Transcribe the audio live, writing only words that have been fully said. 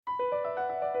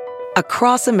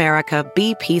Across America,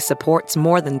 BP supports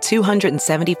more than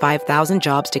 275,000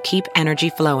 jobs to keep energy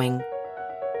flowing.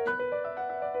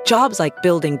 Jobs like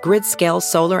building grid-scale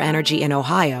solar energy in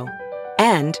Ohio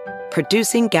and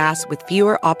producing gas with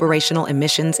fewer operational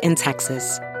emissions in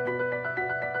Texas.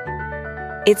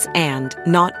 It's and,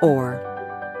 not or.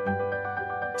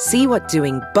 See what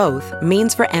doing both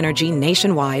means for energy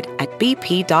nationwide at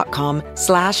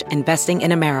bp.com/investing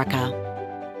in America.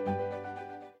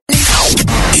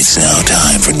 It's now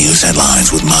time for news headlines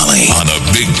with Molly on the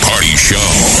Big Party Show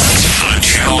on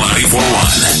Channel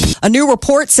 94.1. A new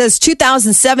report says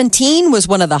 2017 was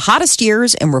one of the hottest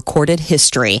years in recorded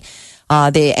history.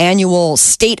 The annual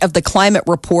State of the Climate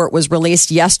report was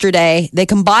released yesterday. They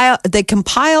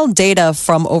compiled data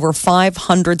from over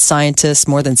 500 scientists,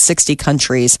 more than 60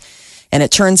 countries. And it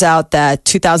turns out that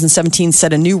 2017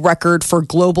 set a new record for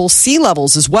global sea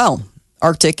levels as well.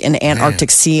 Arctic and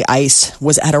Antarctic sea ice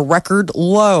was at a record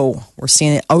low. We're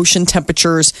seeing ocean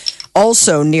temperatures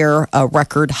also near a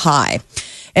record high.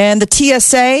 And the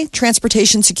TSA,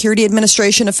 Transportation Security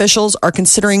Administration officials, are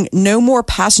considering no more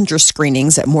passenger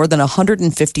screenings at more than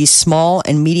 150 small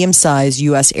and medium-sized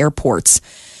U.S. airports.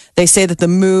 They say that the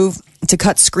move to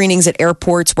cut screenings at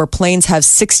airports where planes have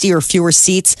 60 or fewer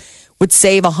seats would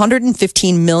save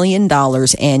 $115 million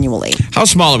annually. How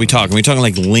small are we talking? Are we talking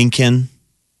like Lincoln?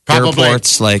 Probably.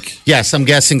 Airports, like Yes, I'm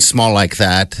guessing small like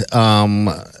that.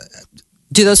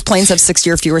 Do those planes have 60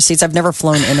 or fewer seats? I've never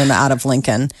flown in and out of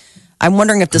Lincoln. I'm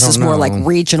wondering if this is more like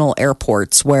regional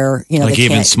airports where, you know, like they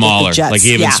even can't smaller, get the jets. like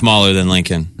even smaller than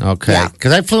Lincoln. Okay. Yeah.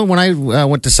 Because I flew when I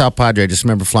went to South Padre. I just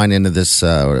remember flying into this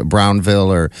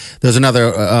Brownville, or there's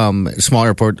another small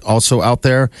airport also out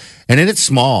there, and it's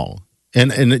small.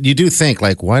 And you do think,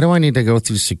 like, why do I need to go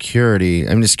through security?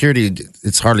 I mean, the security,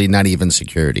 it's hardly not even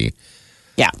security.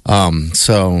 Yeah.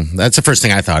 So that's the first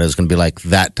thing I thought, it was going to be like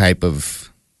that type of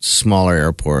smaller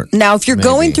airport. Now, if you're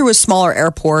going through a smaller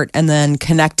airport and then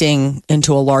connecting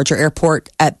into a larger airport,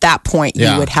 at that point,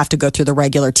 you would have to go through the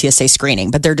regular TSA screening.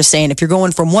 But they're just saying if you're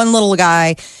going from one little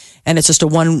guy and it's just a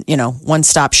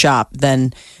one-stop shop,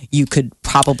 then you could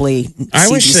probably I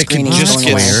see wish these they could screenings just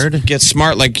going away. get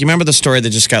smart. Like, you remember the story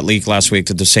that just got leaked last week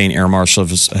that they're saying air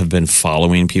marshals have been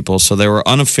following people. So they were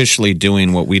unofficially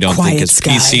doing what we don't think is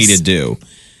PC to do.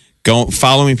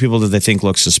 Following people that they think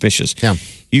look suspicious. Yeah.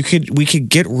 We could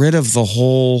get rid of the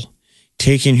whole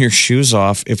taking your shoes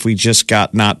off if we just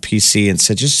got not PC and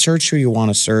said, just search who you want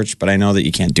to search. But I know that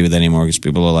you can't do that anymore because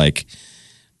people are like,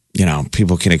 you know,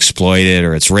 people can exploit it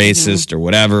or it's racist or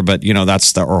whatever. But, you know,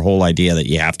 that's our whole idea that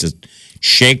you have to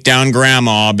shake down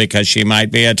grandma because she might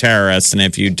be a terrorist. And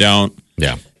if you don't,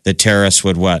 the terrorist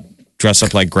would what? Dress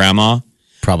up like grandma?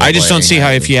 Probably. I just don't see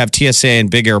how if you have TSA in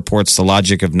big airports, the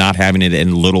logic of not having it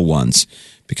in little ones.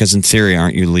 Because in theory,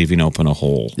 aren't you leaving open a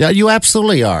hole? Yeah, you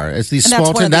absolutely are. It's these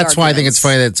small things. That's why I think it's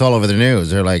funny that it's all over the news.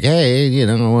 They're like, hey, you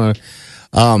know,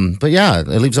 but yeah, it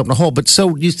leaves open a hole. But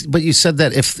you said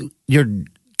that if you're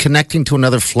connecting to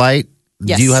another flight,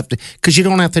 do you have to? Because you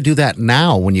don't have to do that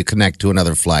now when you connect to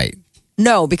another flight.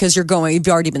 No, because you've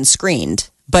already been screened.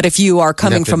 But if you are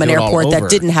coming from an airport that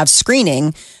didn't have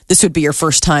screening, this would be your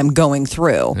first time going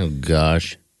through. Oh,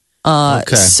 gosh.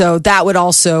 Okay. So that would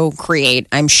also create,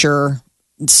 I'm sure,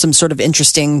 some sort of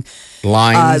interesting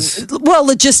lines.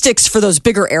 Logistics for those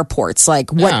bigger airports.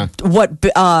 Like what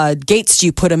gates do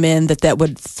you put them in that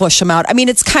would flush them out? I mean,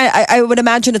 it's kind of, I would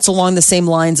imagine it's along the same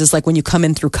lines as like when you come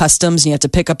in through customs and you have to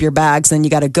pick up your bags and then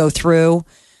you got to go through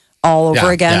all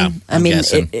over again. I mean,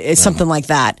 it's something like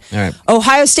that. All right.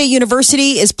 Ohio State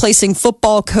University is placing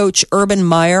football coach Urban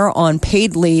Meyer on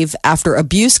paid leave after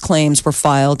abuse claims were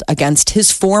filed against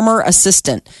his former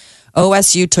assistant.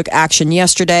 OSU took action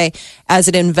yesterday as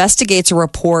it investigates a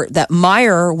report that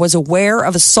Meyer was aware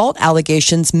of assault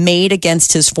allegations made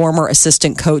against his former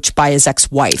assistant coach by his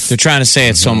ex-wife. They're trying to say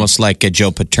it's almost like a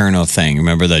Joe Paterno thing.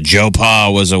 Remember that Joe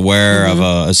Pa was aware of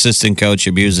an assistant coach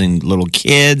abusing little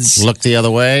kids. Look the other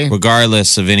way.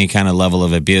 Regardless of any kind of level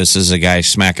of abuse, this is a guy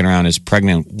smacking around his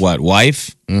pregnant,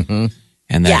 wife? Mm-hmm.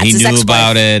 And that he knew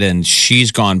about it, and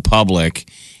she's gone public.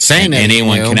 Saying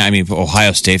anyone can. I mean,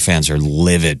 Ohio State fans are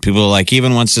livid. People are like,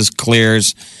 even once this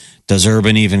clears, does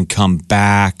Urban even come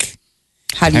back?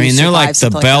 They're like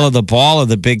the belle of the ball of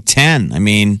the Big Ten. I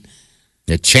mean,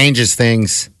 it changes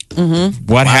things. Mm-hmm.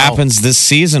 What happens this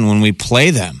season when we play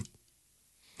them?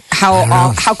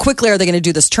 How quickly are they going to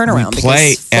do this turnaround? We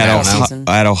play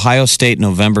at Ohio State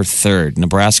November 3rd.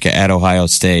 Nebraska at Ohio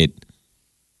State.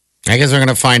 I guess we're going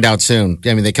to find out soon.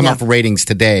 I mean, they come out with ratings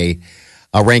today.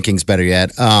 Rankings, better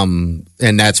yet. And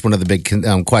that's one of the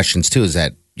big questions, too, is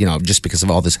that just because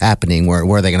of all this happening, where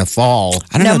are they going to fall?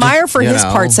 I don't know. Meyer, for his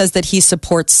part, says that he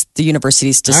supports the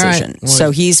university's decision. Right. Well,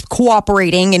 so he's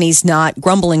cooperating and he's not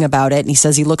grumbling about it. And he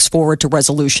says he looks forward to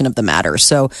resolution of the matter.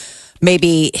 So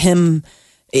maybe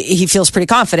he feels pretty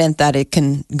confident that it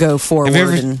can go forward. Have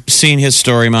you ever seen his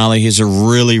story, Molly? He's a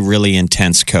really, really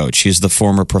intense coach. He's the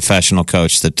former professional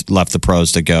coach that left the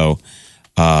pros to go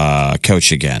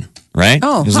coach again, right?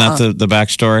 Oh, isn't that the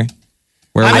backstory?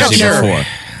 Where was he before?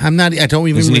 I don't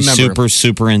even Isn't remember. He super,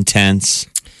 super intense?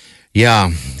 Yeah,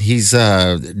 he's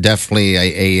definitely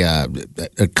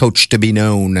a coach to be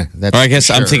known. That's I guess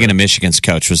sure. I'm thinking of Michigan's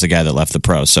coach was the guy that left the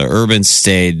pros. So Urban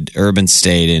stayed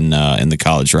in the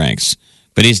college ranks,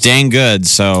 but he's dang good.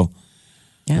 So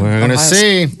we're gonna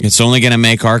see. It's only going to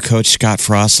make our coach Scott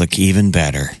Frost look even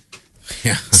better.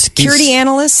 Yeah. Security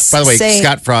analysts. By the way,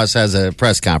 Scott Frost has a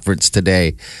press conference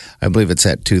today. I believe it's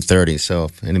at 2:30. So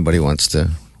if anybody wants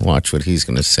to watch what he's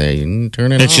going to say, you can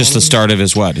turn it on. It's just the start of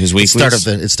his weeklies? Start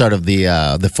of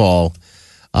the fall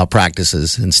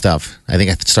practices and stuff. I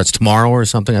think it starts tomorrow or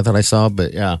something. I thought I saw,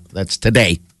 but yeah, that's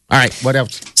today. All right, what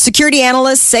else? Security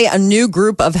analysts say a new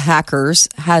group of hackers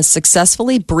has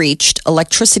successfully breached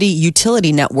electricity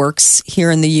utility networks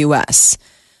here in the U.S.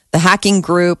 The hacking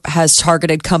group has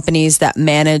targeted companies that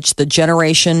manage the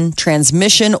generation,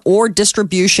 transmission, or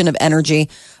distribution of energy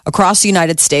across the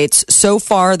United States. So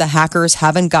far, the hackers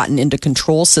haven't gotten into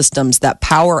control systems that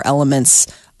power elements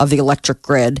of the electric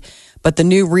grid. But the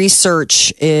new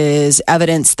research is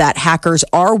evidence that hackers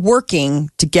are working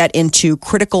to get into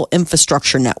critical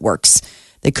infrastructure networks.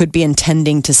 They could be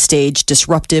intending to stage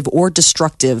disruptive or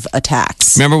destructive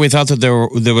attacks. Remember, we thought that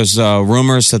there was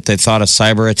rumors that they thought a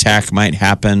cyber attack might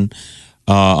happen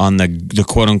on the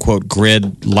quote-unquote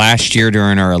grid last year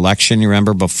during our election. You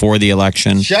remember, before the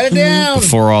election? Shut it down!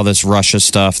 Before all this Russia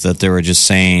stuff, that they were just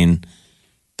saying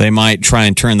they might try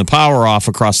and turn the power off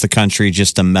across the country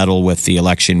just to meddle with the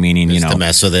election, meaning, just to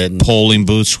mess with it. Polling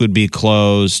booths would be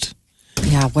closed.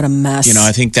 Yeah, what a mess.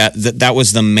 I think that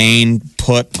was the main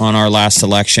put on our last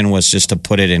election, was just to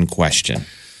put it in question.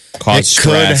 Cause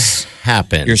stress. Could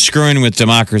happen. You're screwing with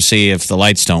democracy if the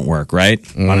lights don't work, right?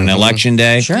 Mm-hmm. On an election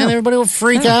day? Sure. And everybody will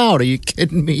freak out. Are you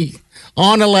kidding me?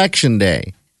 On election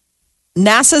day.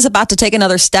 NASA's about to take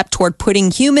another step toward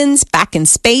putting humans back in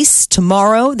space.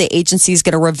 Tomorrow, the agency is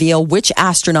going to reveal which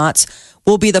astronauts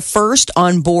will be the first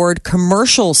on-board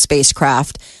commercial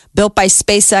spacecraft built by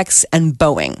SpaceX and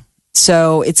Boeing.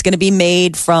 So it's going to be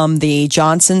made from the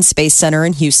Johnson Space Center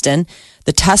in Houston.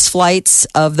 The test flights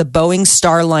of the Boeing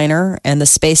Starliner and the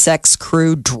SpaceX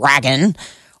Crew Dragon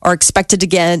are expected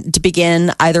to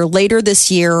begin either later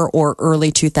this year or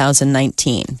early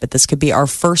 2019. But this could be our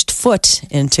first foot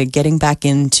into getting back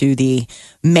into the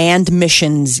manned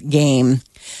missions game.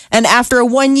 And after a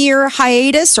 1-year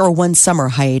hiatus or 1 summer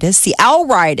hiatus, the Owl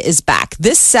Ride is back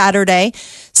this Saturday.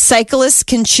 Cyclists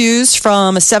can choose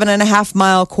from a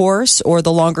 7.5-mile course or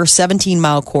the longer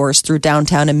 17-mile course through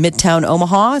downtown and midtown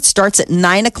Omaha. It starts at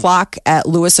 9 o'clock at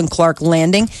Lewis and Clark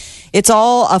Landing. It's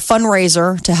all a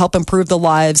fundraiser to help improve the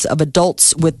lives of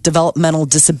adults with developmental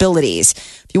disabilities.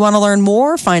 If you want to learn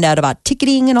more, find out about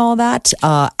ticketing and all that,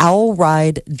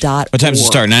 owlride.org. What time does it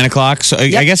start? 9 o'clock? So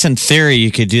I guess in theory,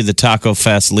 you could do the Taco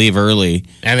Fest, leave early.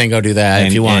 And then go do that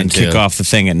if you want and to. kick off the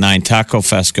thing at 9. Taco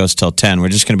Fest goes till 10. We're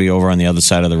just going to be over on the other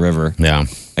side of the river. Yeah.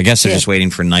 I guess they're just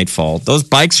waiting for nightfall. Those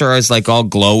bikes are always like all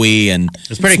glowy, and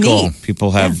it's pretty cool. Neat.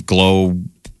 People have glow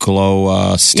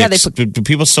sticks. Do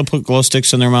people still put glow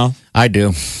sticks in their mouth? I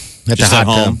do. Just at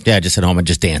home? Yeah, just at home and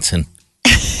just dancing.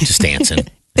 Just dancing.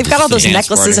 They've got all those Dance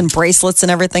necklaces party. and bracelets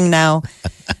and everything now.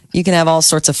 You can have all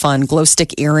sorts of fun. Glow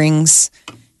stick earrings.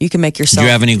 You can make yourself. Do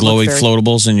you have any glowy look very-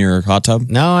 floatables in your hot tub?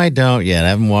 No, I don't yet. I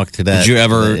haven't walked to that. Did you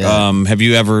ever? Have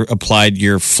you ever applied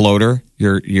your floater,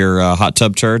 your hot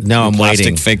tub turd? No, Your I'm plastic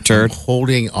waiting. fake turd. I'm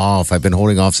holding off. I've been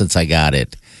holding off since I got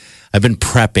it. I've been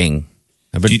prepping.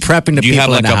 I've been prepping to Do you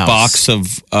people have like in the a house. box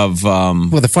of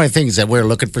Well, the funny thing is that we're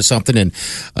looking for something, and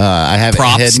I have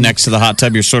props it hidden. next to the hot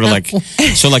tub? You're sort of like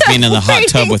being in the hot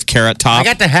tub with Carrot Top. I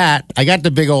got the hat. I got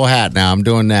the big old hat now. I'm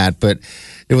doing that, but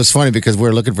it was funny because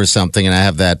we're looking for something, and I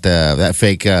have that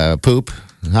fake poop,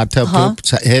 hot tub poop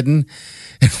hidden.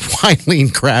 And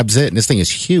Wileen grabs it, and this thing is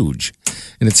huge,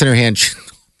 and it's in her hand. She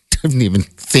doesn't even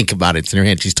think about it. It's in her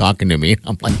hand. She's talking to me.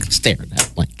 I'm like staring at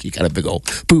her, like, you got a big old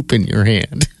poop in your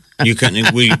hand. You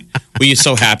couldn't. Were you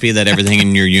so happy that everything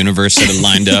in your universe had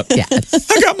lined up? Yes.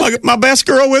 I got my best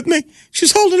girl with me.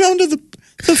 She's holding on to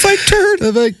The fake turd.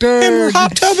 The fake turd. And we're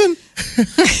hot tubbing.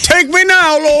 Take me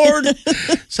now, Lord.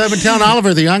 So I've been telling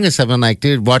Oliver, the youngest, I've been like,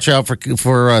 dude, watch out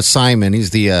for Simon. He's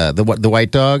the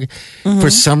white dog. For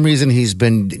some reason, he's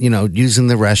been, using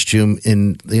the restroom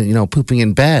in, pooping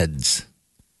in beds.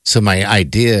 So my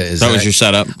idea is that was your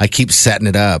setup. I keep setting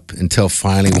it up until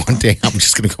finally one day I'm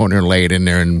just going to go in there and lay it in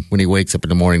there. And when he wakes up in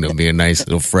the morning, there'll be a nice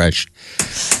little fresh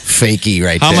fakey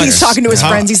right there. He's talking to his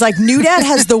friends. He's like, New Dad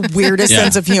has the weirdest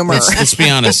sense of humor. Let's be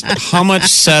honest. How much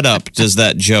setup does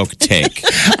that joke take?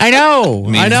 I know.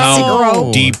 I know.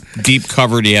 How deep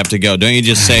cover do you have to go? Don't you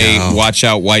just say, watch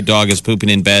out, white dog is pooping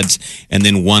in beds, and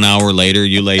then 1 hour later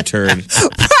you lay turd?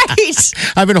 Right.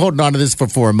 I've been holding on to this for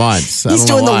 4 months. He's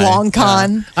doing the long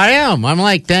con. I am. I'm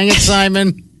like, dang it,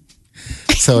 Simon.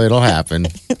 So it'll happen.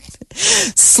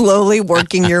 Slowly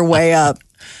working your way up.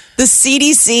 The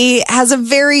CDC has a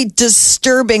very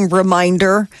disturbing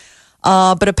reminder,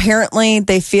 but apparently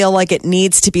they feel like it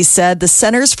needs to be said. The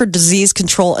Centers for Disease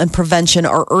Control and Prevention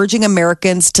are urging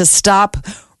Americans to stop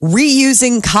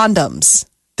reusing condoms.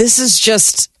 This is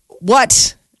just,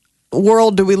 what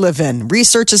world do we live in?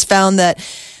 Research has found that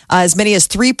as many as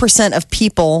 3% of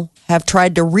people have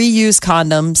tried to reuse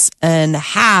condoms, and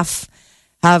half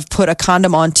have put a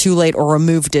condom on too late or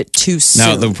removed it too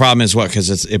soon. Now, the problem is what?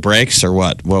 Because it breaks or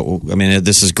what? I mean,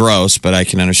 this is gross, but I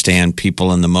can understand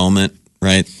people in the moment,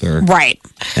 right? Right.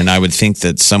 And I would think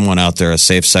that someone out there, a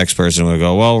safe sex person, would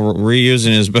go, well,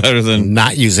 reusing is better than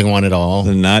not using one at all.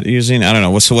 Than not using? I don't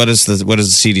know. So what does the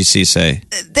CDC say?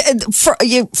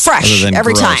 Fresh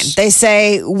every gross.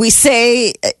 time. We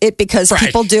say it because fresh.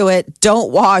 People do it.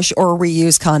 Don't wash or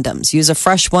reuse condoms. Use a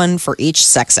fresh one for each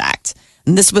sex act.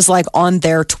 And this was like on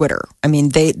their Twitter. I mean,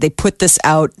 they put this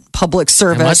out, public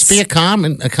service. It must be a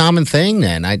common thing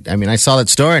then. I mean, I saw that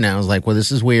story and I was like, well,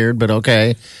 this is weird, but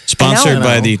okay. Sponsored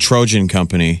by the Trojan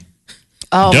Company.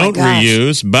 Oh, don't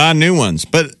reuse, buy new ones.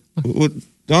 But the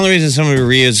only reason somebody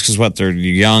reuse is because what? They're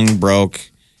young, broke.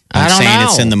 I'm saying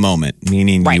it's in the moment,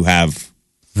 meaning you have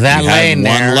that lane one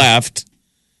there. left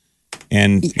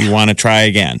and you want to try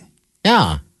again.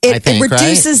 Yeah. It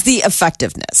reduces the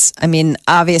effectiveness. I mean,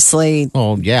 obviously.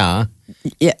 Oh, yeah.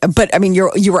 Yeah, but I mean,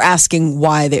 you were asking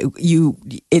why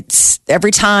it's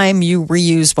every time you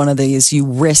reuse one of these, you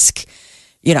risk,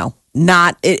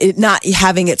 not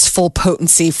having its full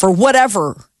potency for whatever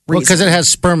reason. Well, because it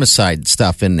has spermicide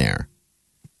stuff in there.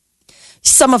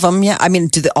 Some of them, yeah. I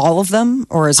mean, all of them,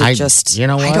 or is it just? You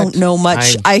know what? I don't know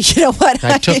much. I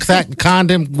took that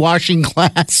condom washing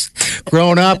class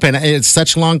growing up, and it's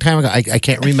such a long time ago. I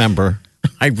can't remember.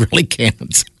 I really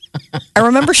can't. I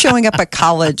remember showing up at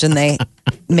college, and they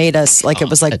made us it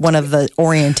was like one of the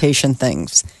orientation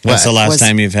things. What's the last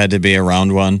time you've had to be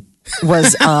around one?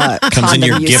 Was comes in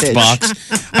your usage. gift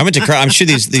box. I'm sure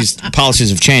these policies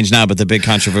have changed now, but the big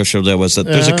controversial deal was that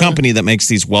there's a company that makes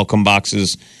these welcome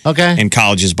boxes. Okay. And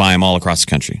colleges buy them all across the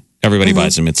country. Everybody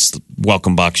buys them. It's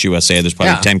Welcome Box USA. There's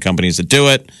probably 10 companies that do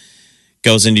it.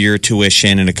 Goes into your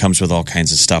tuition and it comes with all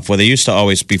kinds of stuff. Well, they used to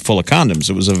always be full of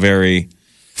condoms. It was a very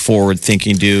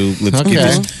forward-thinking let's keep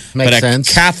this. Makes but sense.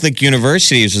 at Catholic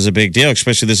universities was a big deal,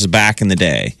 especially this is back in the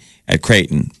day. At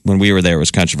Creighton, when we were there, it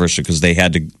was controversial because they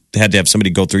had to have somebody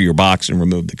go through your box and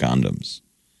remove the condoms.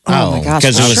 Oh my gosh!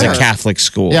 Because it was a Catholic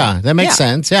school. Yeah, that makes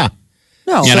sense. Yeah.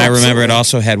 No, and I remember it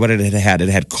also had, what did it had? It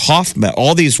had cough.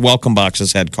 All these welcome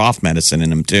boxes had cough medicine in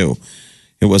them too.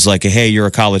 It was like, hey, you're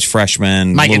a college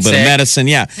freshman, a little bit of medicine.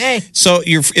 Yeah. Hey. So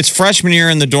it's freshman year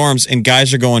in the dorms, and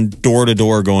guys are going door to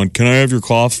door going, can I have your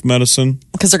cough medicine?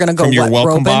 Because they're going to go from your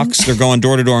welcome Robin? box. They're going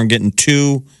door to door and getting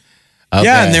 2. Okay.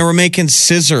 Yeah, and they were making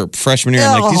scissor freshman year.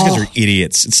 I'm like, these guys are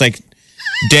idiots. It's like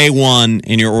day one,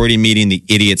 and you're already meeting the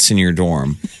idiots in your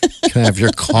dorm. Can I have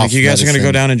your cough Like, you guys medicine? are going to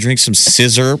go down and drink some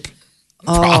scissor?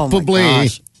 Probably. Oh my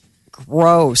gosh.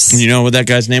 Gross. And you know what that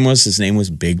guy's name was? His name was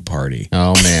Big Party.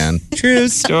 Oh, man. True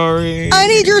story. I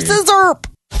need your scissor.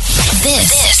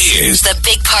 This is the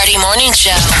Big Party Morning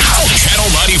Show. Channel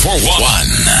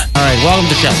 94.1. All right, welcome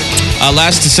to the show.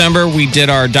 Last December, we did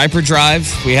our diaper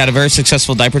drive. We had a very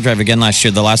successful diaper drive again last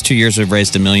year. The last 2 years, we've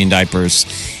raised 1 million diapers.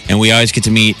 And we always get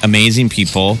to meet amazing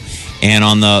people. And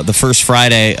on the first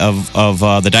Friday of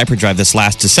the diaper drive this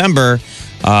last December,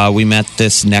 we met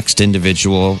this next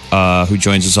individual who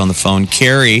joins us on the phone.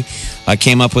 Carrie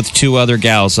came up with 2 other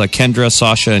gals, Kendra,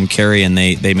 Sasha, and Carrie, and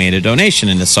they made a donation.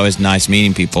 And it's always nice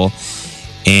meeting people.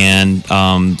 And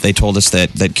they told us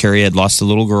that Carrie had lost a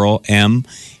little girl, M,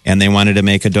 and they wanted to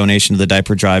make a donation to the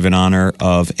diaper drive in honor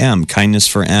of M, Kindness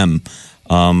for M.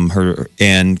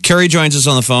 And Carrie joins us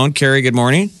on the phone. Carrie, good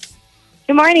morning.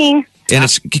 Good morning.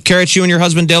 And Carrie, it's you and your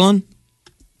husband, Dylan?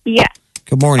 Yeah.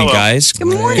 Good morning, Hello. guys. Good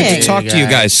morning. Good to talk to you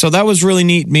guys. So that was really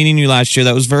neat meeting you last year.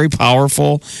 That was very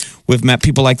powerful. We've met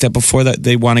people like that before that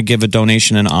they want to give a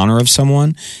donation in honor of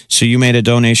someone. So you made a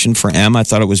donation for M. I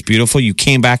thought it was beautiful. You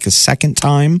came back a second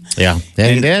time. Yeah,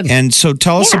 you did. And so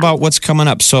tell us about what's coming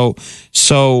up. So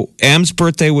M's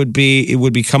birthday would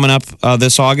be coming up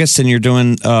this August, and you're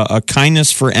doing a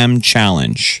Kindness for M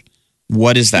challenge.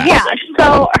 What is that? Yeah,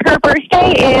 so her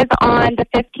birthday is on the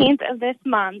 15th of this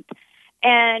month,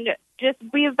 and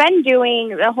we've been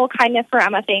doing the whole Kindness for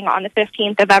Emma thing on the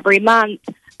 15th of every month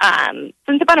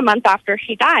since about a month after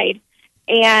she died.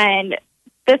 And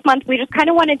this month we just kind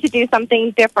of wanted to do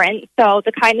something different. So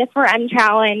the Kindness for M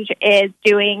challenge is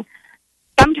doing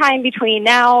sometime between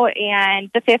now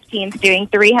and the 15th, doing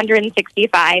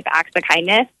 365 acts of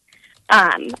kindness.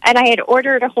 And I had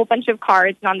ordered a whole bunch of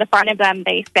cards, and on the front of them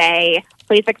they say,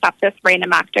 please accept this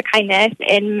random act of kindness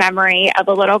in memory of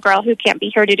a little girl who can't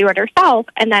be here to do it herself.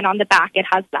 And then on the back it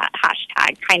has that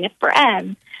hashtag Kindness for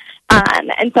M.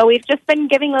 And so we've just been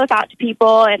giving those out to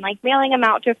people and like mailing them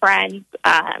out to friends.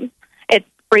 It's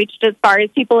reached as far as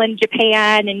people in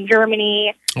Japan and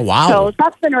Germany. Oh, wow. So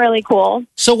that's been really cool.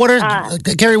 So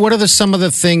Gary, what are some of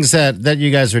the things that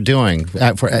you guys are doing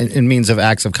in means of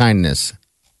acts of kindness?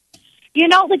 You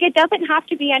know, like it doesn't have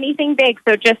to be anything big.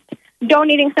 So just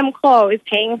donating some clothes,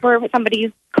 paying for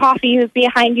somebody's coffee who's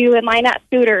behind you in line at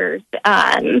Scooters.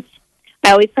 I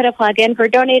always put a plug in for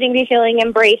donating to Healing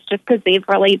Embrace just because they've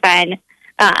really been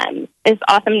this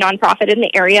awesome nonprofit in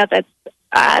the area that's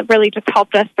really just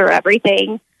helped us through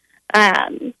everything.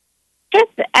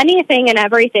 Just anything and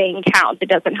everything counts. It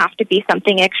doesn't have to be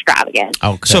something extravagant.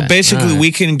 Okay. So basically,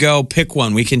 we can go pick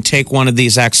one. We can take one of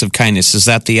these acts of kindness. Is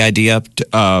that the idea?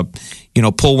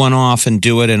 Pull one off and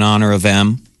do it in honor of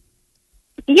M?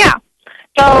 Yeah.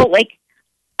 So,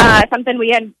 something we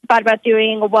had thought about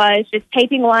doing was just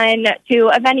taping one to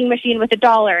a vending machine with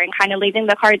 $1 and kind of leaving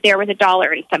the card there with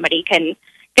 $1, and somebody can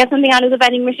get something out of the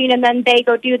vending machine, and then they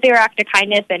go do their act of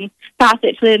kindness and pass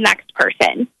it to the next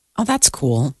person. Oh, that's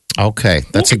cool. Okay,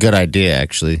 that's a good idea,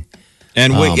 actually.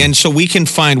 And so we can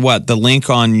find the link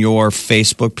on your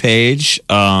Facebook page,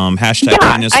 hashtag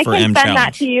Kindness for M I can send challenge.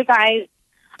 that to you guys.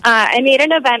 I made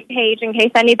an event page in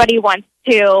case anybody wants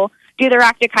to do their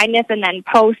act of kindness and then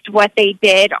post what they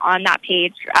did on that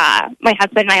page. My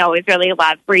husband and I always really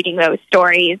love reading those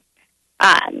stories.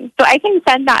 So I can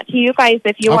send that to you guys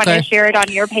if you want to share it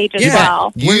on your page as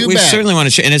well. We certainly want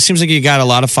to share. And it seems like you got a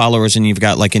lot of followers and you've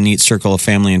got like a neat circle of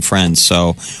family and friends.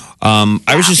 So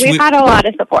we've had a lot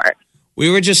of support. We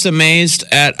were just amazed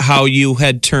at how you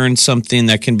had turned something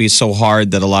that can be so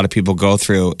hard that a lot of people go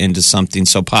through into something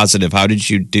so positive. How did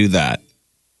you do that?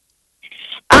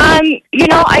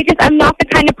 I'm not the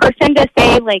kind of person to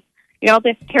say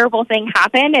this terrible thing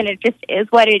happened and it just is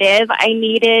what it is. I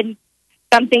needed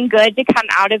something good to come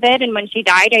out of it. And when she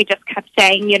died, I just kept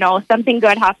saying, something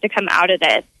good has to come out of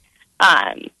this.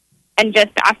 And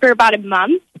just after about a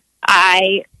month,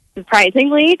 I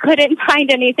surprisingly couldn't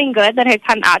find anything good that had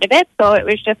come out of it. So it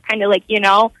was just kind of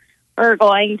we're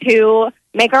going to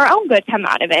make our own good come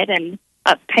out of it. And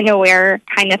that's kind of where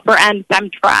Kindness for M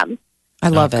stemmed from. I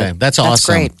love it. That's awesome. That's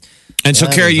great. And so,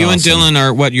 Carrie, you and Dylan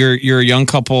are you're a young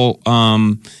couple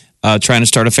trying to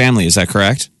start a family. Is that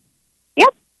correct?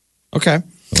 Yep. Okay.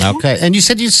 And you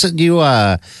said you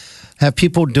have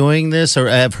people doing this, or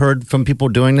have heard from people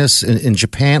doing this in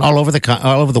Japan, all over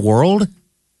the world?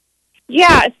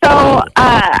 Yeah. So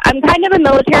I'm kind of a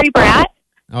military brat.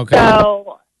 Okay.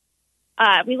 So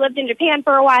we lived in Japan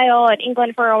for a while, and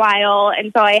England for a while,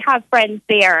 and so I have friends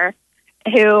there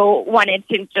who wanted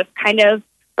to just kind of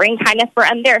bring Kindness for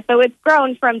M there. So it's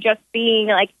grown from just being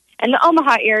in the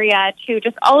Omaha area to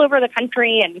just all over the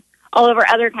country and all over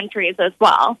other countries as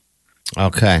well.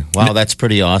 Okay. Wow, that's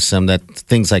pretty awesome that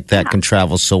things like that can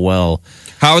travel so well.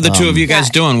 How are the two of you guys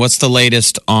doing? What's the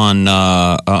latest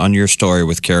on your story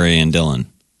with Carrie and Dylan?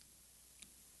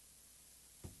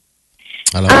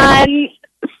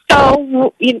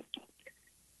 So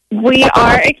we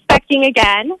are expecting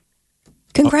again.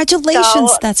 Congratulations.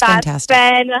 So that's fantastic.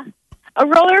 That's been a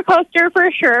roller coaster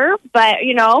for sure, but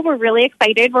we're really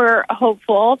excited. We're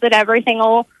hopeful that everything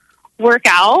will work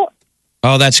out.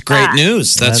 Oh, that's great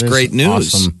news. That's great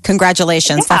news. Awesome.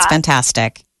 Congratulations. Yeah. That's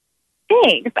fantastic.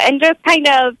 Thanks. And just kind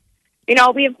of,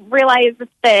 we've realized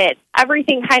that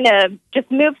everything kind of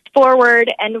just moves forward,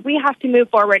 and we have to move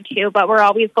forward too, but we're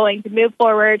always going to move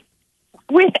forward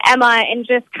with Emma and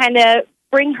just kind of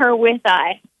bring her with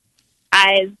us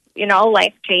as,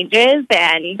 life changes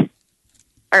and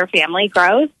our family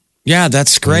grows. Yeah,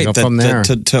 that's great. Go from there.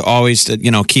 To always,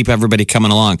 keep everybody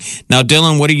coming along. Now,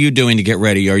 Dylan, what are you doing to get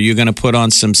ready? Are you going to put on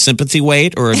some sympathy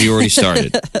weight, or have you already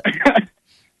started?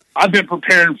 I've been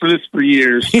preparing for this for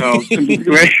years, so I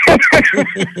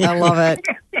love it.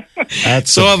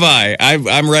 So have I.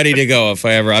 I'm ready to go if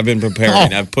I've been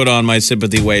preparing. I've put on my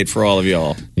sympathy weight for all of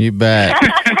y'all. You bet.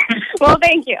 Well,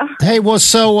 thank you. Hey, well,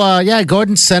 so go ahead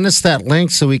and send us that link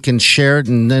so we can share it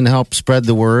and then help spread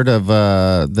the word of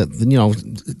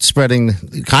spreading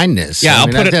kindness. Yeah, I'll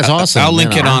put it. That's awesome. I'll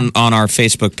link it on our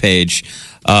Facebook page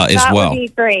as well. That would be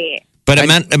great. But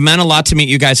it meant a lot to meet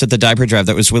you guys at the diaper drive.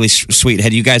 That was really sweet.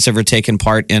 Had you guys ever taken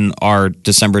part in our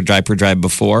December diaper drive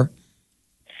before?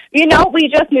 You know, we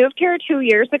just moved here 2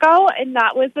 years ago, and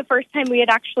that was the first time we had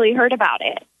actually heard about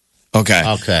it. Okay.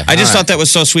 I just thought that was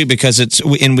so sweet because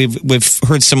we've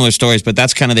heard similar stories, but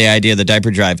that's kind of the idea of the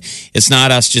diaper drive. It's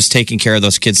not us just taking care of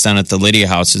those kids down at the Lydia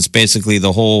house. It's basically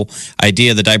the whole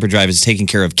idea of the diaper drive is taking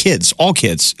care of kids, all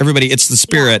kids, everybody. It's the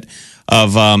spirit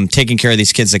of taking care of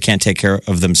these kids that can't take care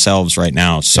of themselves right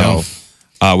now. So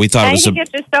we thought it was. I think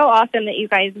it's just so awesome that you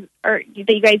guys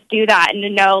do that, and to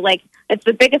know like it's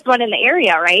the biggest one in the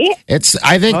area, right?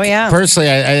 I think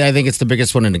personally, I think it's the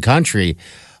biggest one in the country.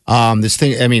 This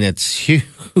thing, I mean, it's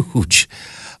huge.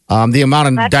 The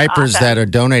amount of diapers that are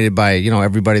donated by,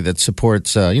 everybody that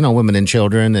supports, women and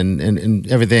children and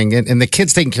everything. And the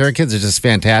kids taking care of kids is just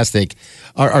fantastic,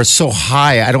 are so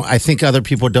high. I think other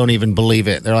people don't even believe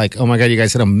it. They're like, oh my God, you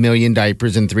guys had 1 million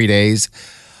diapers in 3 days.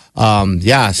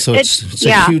 So it's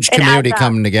a huge community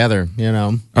coming together,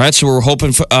 All right. So we're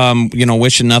hoping for,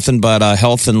 wishing nothing but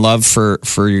health and love for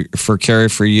Carrie,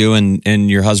 for you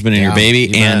and your husband and your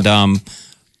baby. And,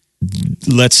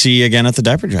 let's see you again at the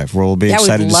diaper drive. We'll be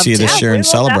excited to see you this year and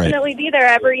celebrate. We'll definitely be there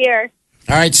every year.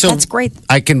 All right, so that's great.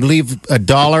 I can leave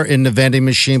 $1 in the vending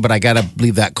machine, but I got to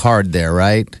leave that card there,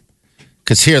 right?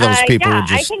 Because here those people are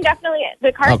just. I can definitely.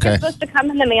 The card's supposed to come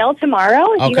in the mail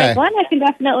tomorrow. If you guys want, I can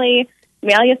definitely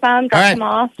mail you some, drop them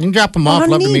off. You can drop them off.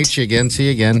 Love to meet you again. See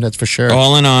you again. That's for sure.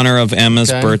 All in honor of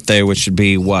Emma's birthday, which would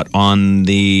be when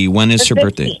is her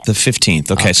birthday? The 15th.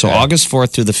 Okay, so August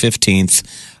 4th through the 15th.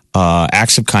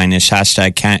 Acts of kindness,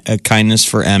 hashtag kindness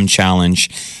for M challenge,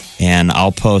 and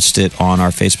I'll post it on our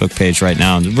Facebook page right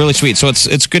now. Really sweet. So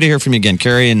it's good to hear from you again,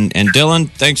 Carrie and Dylan.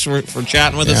 Thanks for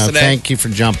chatting with us today. Thank you for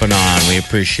jumping on. We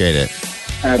appreciate it.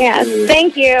 Yeah,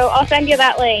 thank you. I'll send you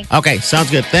that link. Okay, sounds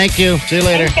good. Thank you. See you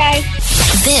later. Thanks, guys.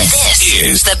 This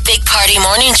is the Big Party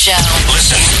Morning Show.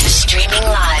 Listen. Streaming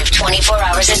live 24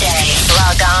 hours a day.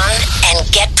 Log on and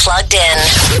get plugged in.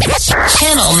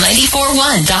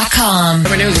 Channel941.com.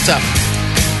 News, what's up?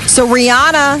 So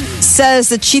Rihanna says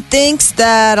that she thinks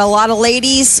that a lot of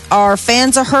ladies are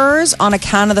fans of hers on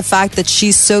account of the fact that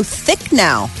she's so thick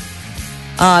now.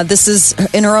 This is,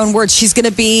 in her own words, she's going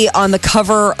to be on the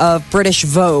cover of British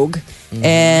Vogue.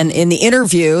 And in the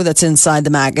interview that's inside the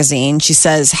magazine, she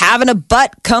says, having a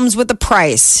butt comes with a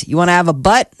price. You want to have a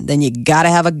butt? Then you got to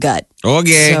have a gut.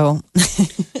 Okay. So,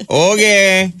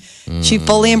 okay. She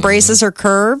fully embraces her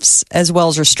curves as well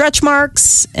as her stretch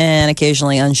marks and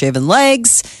occasionally unshaven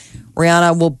legs.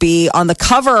 Rihanna will be on the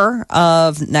cover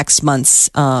of next month's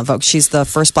Vogue. She's the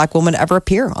first black woman to ever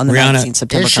appear on the magazine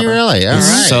September is she cover. Really? All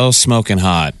right. So smoking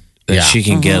hot that she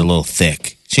can get a little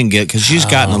thick. She can get, because she's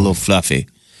gotten a little fluffy.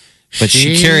 But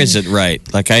she carries it right.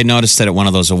 Like I noticed that at one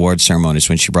of those award ceremonies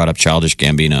when she brought up Childish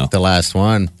Gambino. The last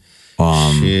one.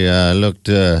 She looked...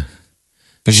 but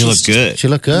she looked good. She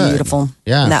looked good. Beautiful.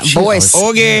 Yeah. And that voice.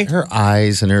 Okay. Her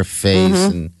eyes and her face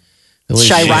and...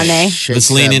 Shirane. Let's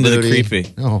lean into the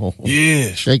creepy. Oh,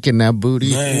 yeah. Shaking that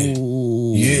booty.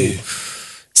 Ooh. Yeah.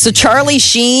 So Charlie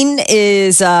Sheen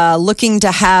is looking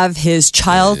to have his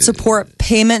child support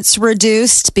payments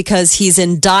reduced because he's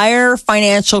in dire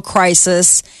financial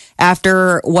crisis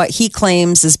after what he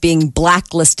claims is being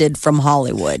blacklisted from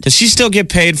Hollywood. Does she still get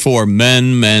paid for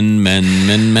men? I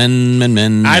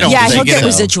don't Yeah, think he'll get so.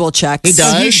 residual checks. He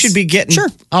does? So he should be getting... Sure.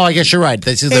 Oh, I guess you're right.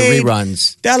 This is the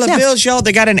reruns. Dollar bills, y'all.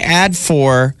 They got an ad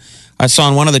for... I saw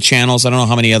on one of the channels. I don't know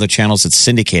how many other channels it's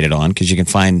syndicated on because you can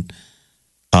find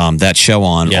that show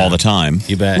on all the time.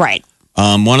 You bet. Right.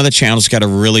 One of the channels got a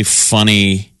really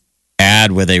funny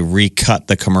ad where they recut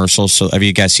the commercials. So have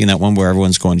you guys seen that one where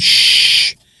everyone's going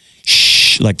shh,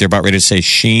 shh, like they're about ready to say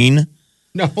Sheen?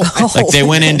 No. Like they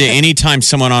went into any time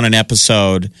someone on an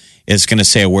episode is going to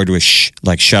say a word with shh,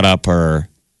 like shut up or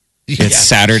it's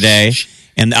Saturday.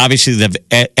 And obviously they've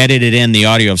edited in the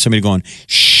audio of somebody going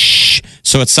shh.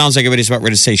 So it sounds like everybody's about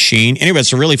ready to say Sheen. Anyway,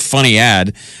 it's a really funny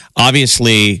ad.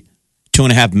 Obviously,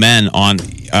 2.5 Men on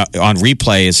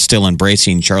replay is still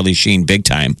embracing Charlie Sheen big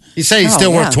time. You say he's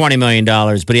still worth $20 million,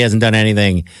 but he hasn't done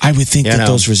anything. I would think that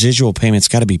those residual payments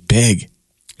got to be big.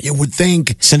 You would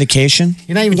think. Syndication?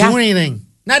 You're not even doing anything.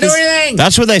 Not doing anything.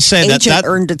 That's what they say. Agent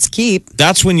earned its keep.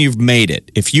 That's when you've made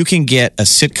it. If you can get a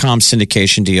sitcom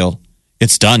syndication deal,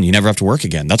 it's done. You never have to work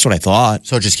again. That's what I thought.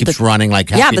 So it just keeps running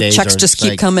like Happy the Days, checks or just it's keep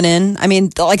like- coming in. I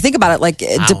mean, like think about it. Like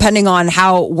depending on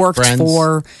how it worked Friends.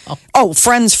 for,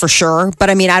 Friends for sure. But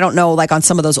I mean, I don't know. Like on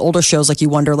some of those older shows, like you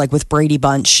wonder, like with Brady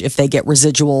Bunch, if they get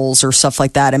residuals or stuff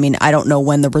like that. I mean, I don't know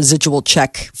when the residual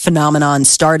check phenomenon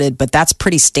started, but that's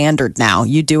pretty standard now.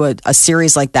 You do a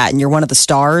series like that, and you're one of the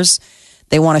stars.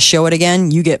 They want to show it again,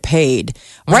 you get paid.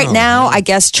 Right now, I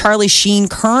guess Charlie Sheen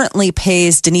currently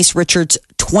pays Denise Richards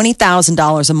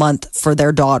 $20,000 a month for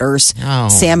their daughters,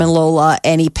 Sam and Lola,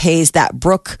 and he pays that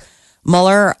Brooke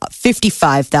Muller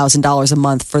 $55,000 a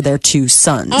month for their two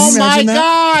sons. Oh my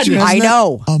God! I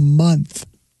know. A month.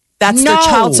 That's their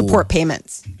child support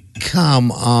payments. Come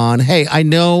on. Hey, I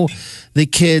know the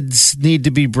kids need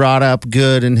to be brought up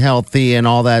good and healthy and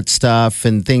all that stuff,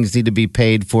 and things need to be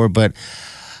paid for, but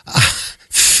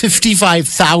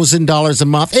 $55,000 a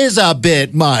month is a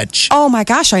bit much. Oh my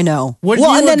gosh, I know. Wouldn't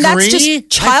you and then agree? that's just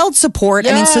child support.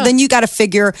 I mean, so then you got to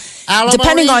figure, Alimony?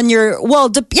 depending on your,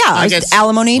 I guess-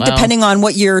 alimony, well. depending on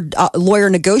what your lawyer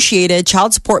negotiated,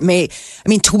 child support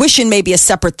tuition may be a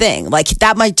separate thing. Like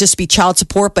that might just be child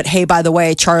support, but hey, by the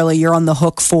way, Charlie, you're on the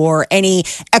hook for any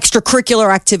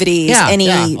extracurricular activities,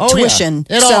 tuition.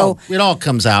 It all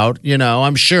comes out,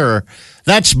 I'm sure.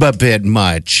 That's a bit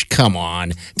much. Come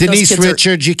on. Denise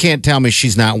Richards, you can't tell me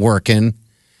she's not working.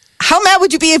 How mad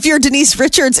would you be if you're Denise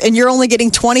Richards and you're only getting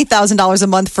 $20,000 a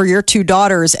month for your two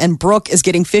daughters and Brooke is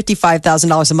getting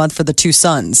 $55,000 a month for the two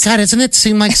sons? God, doesn't it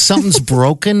seem like something's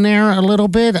broken there a little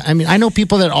bit? I mean, I know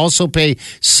people that also pay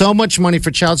so much money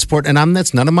for child support, and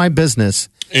that's none of my business.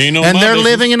 Ain't no and my they're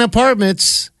business. living in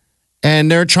apartments, and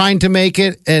they're trying to make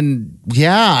it. And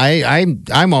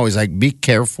I'm always like, be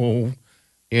careful.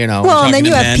 Well, and then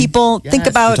you have men. people think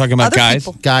about You're talking about other guys?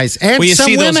 people. Guys, and Well, you some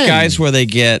see women. those guys where they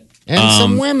get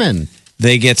some women.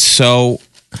 they get so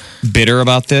bitter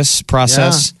about this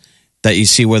process that you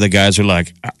see where the guys are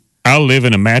like, I'll live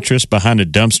in a mattress behind a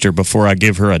dumpster before I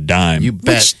give her a dime. You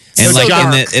bet. and So like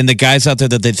dark. and the guys out there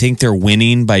that they think they're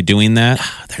winning by doing that.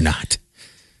 They're not.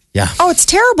 Yeah. Oh, it's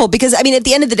terrible because, I mean, at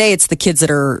the end of the day, it's the kids that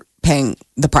are paying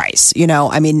the price.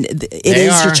 I mean, it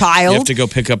is your You child. have to go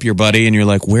pick up your buddy and you're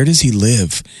like, where does he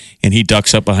live? And he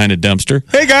ducks up behind a dumpster.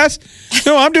 Hey guys,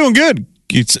 no, I'm doing good.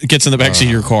 Gets in the backseat of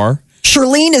your car.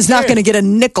 Charlene is not going to get a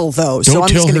nickel, though. So Don't I'm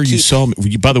tell just her going to you keep. saw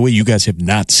me. By the way, you guys have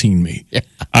not seen me.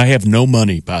 I have no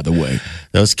money, by the way.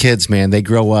 Those kids, man, they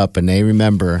grow up and they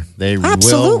remember. They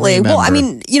Absolutely. will remember. Well, I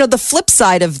mean, the flip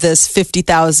side of this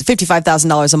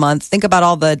 $55,000 a month, think about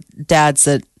all the dads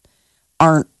that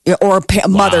aren't, or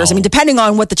mothers. I mean, depending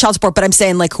on what the child support, but I'm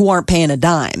saying like who aren't paying a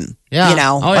dime. Yeah.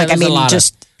 There's a lot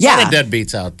just, of, lot of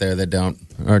deadbeats out there that don't,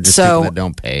 or just people that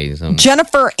don't pay. So.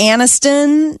 Jennifer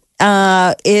Aniston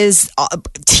is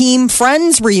Team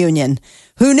Friends reunion.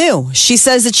 Who knew? She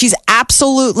says that she's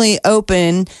absolutely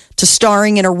open to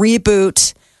starring in a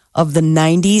reboot of the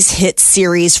 90s hit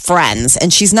series Friends.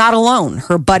 And she's not alone.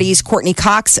 Her buddies, Courtney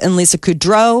Cox and Lisa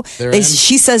Kudrow,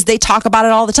 she says they talk about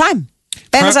it all the time.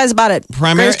 Fantasize about it.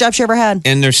 Greatest job she ever had.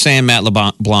 And they're saying Matt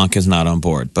LeBlanc is not on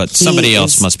board, but somebody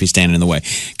else must be standing in the way.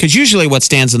 Because usually what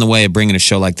stands in the way of bringing a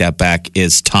show like that back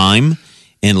is time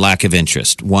and lack of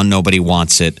interest. One, nobody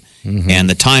wants it. And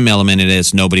the time element it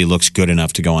is nobody looks good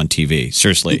enough to go on TV.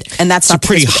 Seriously. And that's a not the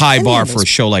pretty case with high any bar of for those. a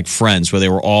show like Friends where they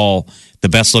were all the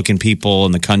best looking people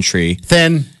in the country.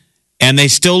 Then. And they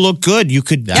still look good. You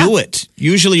could do it.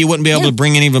 Usually you wouldn't be able to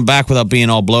bring it even back without being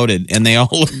all bloated. And they all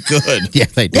look good. Yeah,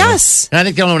 they do. Yes. And I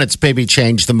think the only one that's maybe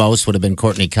changed the most would have been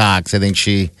Courtney Cox. I think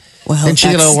she didn't she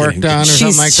get a little work done or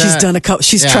something like that. She's done a couple.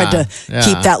 She's tried to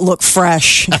keep that look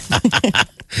fresh.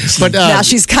 But now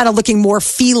she's kind of looking more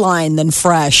feline than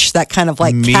fresh. That kind of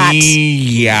like cat.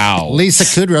 Meow. Lisa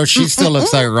Kudrow, she still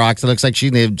looks like rocks. It looks like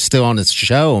she's still on this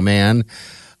show, man.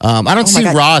 I don't see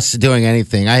God. Ross doing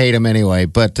anything. I hate him anyway,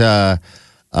 but Well,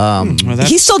 that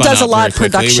He still spun does a out lot very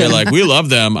quickly. production. We're like, we love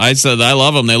them. I said, I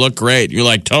love them. They look great. You're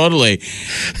like, totally.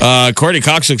 Courtney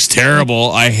Cox looks terrible.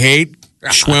 I hate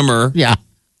Schwimmer. yeah.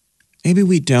 Maybe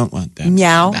we don't want them.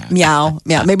 Meow, meow,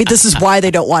 meow. Maybe this is why they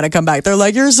don't want to come back. They're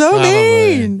like, you're so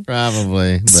mean.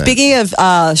 Probably. But- Speaking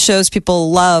of shows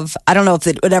people love, I don't know if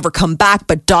it would ever come back,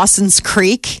 but Dawson's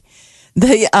Creek.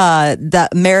 That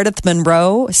Meredith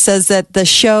Monroe says that the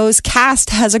show's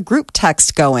cast has a group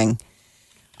text going.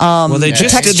 Well, they The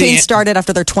just text did chain started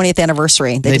after their 20th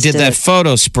anniversary. They just did that it.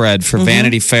 photo spread for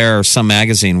Vanity Fair or some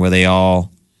magazine where they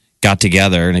all got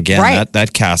together. And again, Right.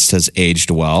 that cast has aged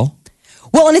well.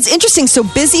 Well, and it's interesting. So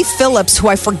Busy Phillips, who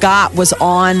I forgot was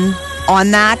on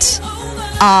that,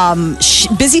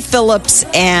 Busy Phillips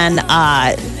and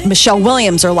Michelle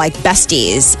Williams are like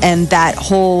besties, and that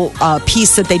whole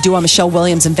piece that they do on Michelle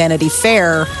Williams and Vanity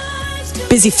Fair,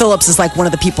 Busy Phillips is like one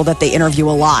of the people that they interview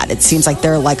a lot. It seems like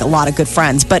they're like a lot of good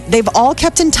friends, but they've all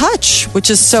kept in touch, which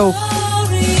is so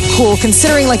cool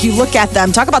considering like you look at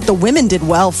them. Talk about the women did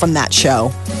well from that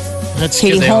show. That's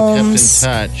Katie good. They Holmes. all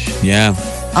kept in touch. Yeah.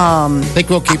 Think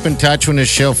we'll keep in touch when this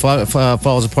show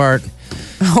falls apart?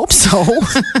 I hope so.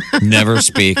 Never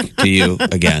speak to you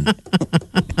again.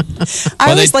 I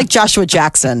always like Joshua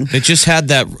Jackson. They just had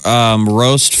that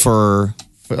roast for...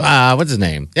 what's his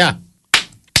name? Yeah.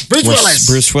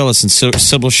 Bruce Willis and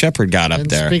Sybil Shepherd got up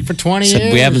there. Speak for 20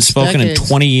 years. We haven't spoken decades. in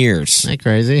 20 years. Isn't that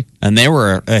crazy? And they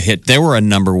were a hit. They were a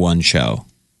number one show.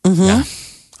 Mm-hmm. Yeah.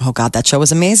 Oh, God, that show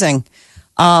was amazing.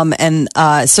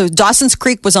 So Dawson's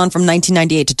Creek was on from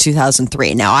 1998 to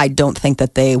 2003. Now, I don't think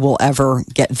that they will ever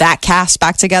get that cast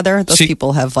back together. Those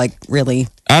people have like really...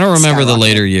 I don't remember the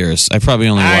later years. I probably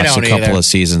only watched a couple of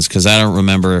seasons because I don't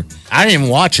remember. I didn't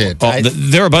even watch it.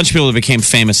 There were a bunch of people that became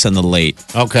famous in the late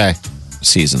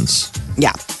seasons.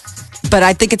 Yeah. But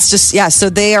I think it's just, so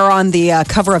they are on the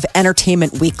cover of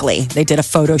Entertainment Weekly. They did a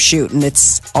photo shoot, and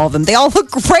it's all of them. They all look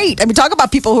great. I mean, talk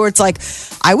about people who are, it's like,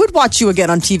 I would watch you again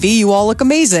on TV. You all look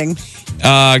amazing.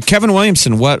 Kevin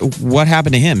Williamson, what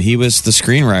happened to him? He was the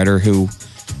screenwriter who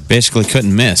basically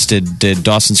couldn't miss. Did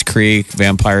Dawson's Creek,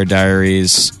 Vampire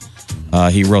Diaries.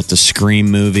 He wrote the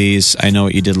Scream movies. I Know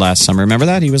What You Did Last Summer. Remember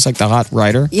that? He was like the hot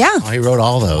writer. Yeah. Oh, he wrote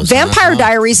all those. Vampire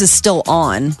Diaries is still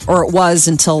on, or it was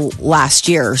until last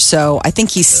year. So I think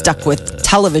he's stuck with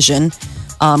television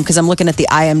because I'm looking at the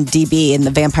IMDb and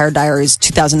the Vampire Diaries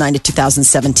 2009 to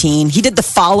 2017. He did The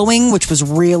Following, which was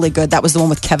really good. That was the one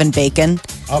with Kevin Bacon.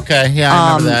 Okay. Yeah,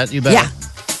 I remember that. You bet. Yeah.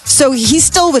 So he's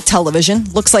still with television.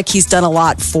 Looks like he's done a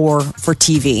lot for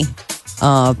TV.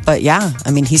 But yeah,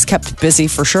 I mean, he's kept busy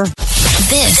for sure.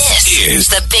 This is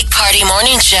the Big Party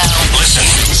Morning Show. Listen.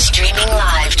 Streaming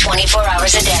live 24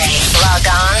 hours a day. Log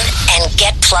on and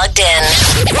get plugged in.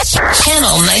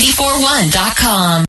 Channel941.com.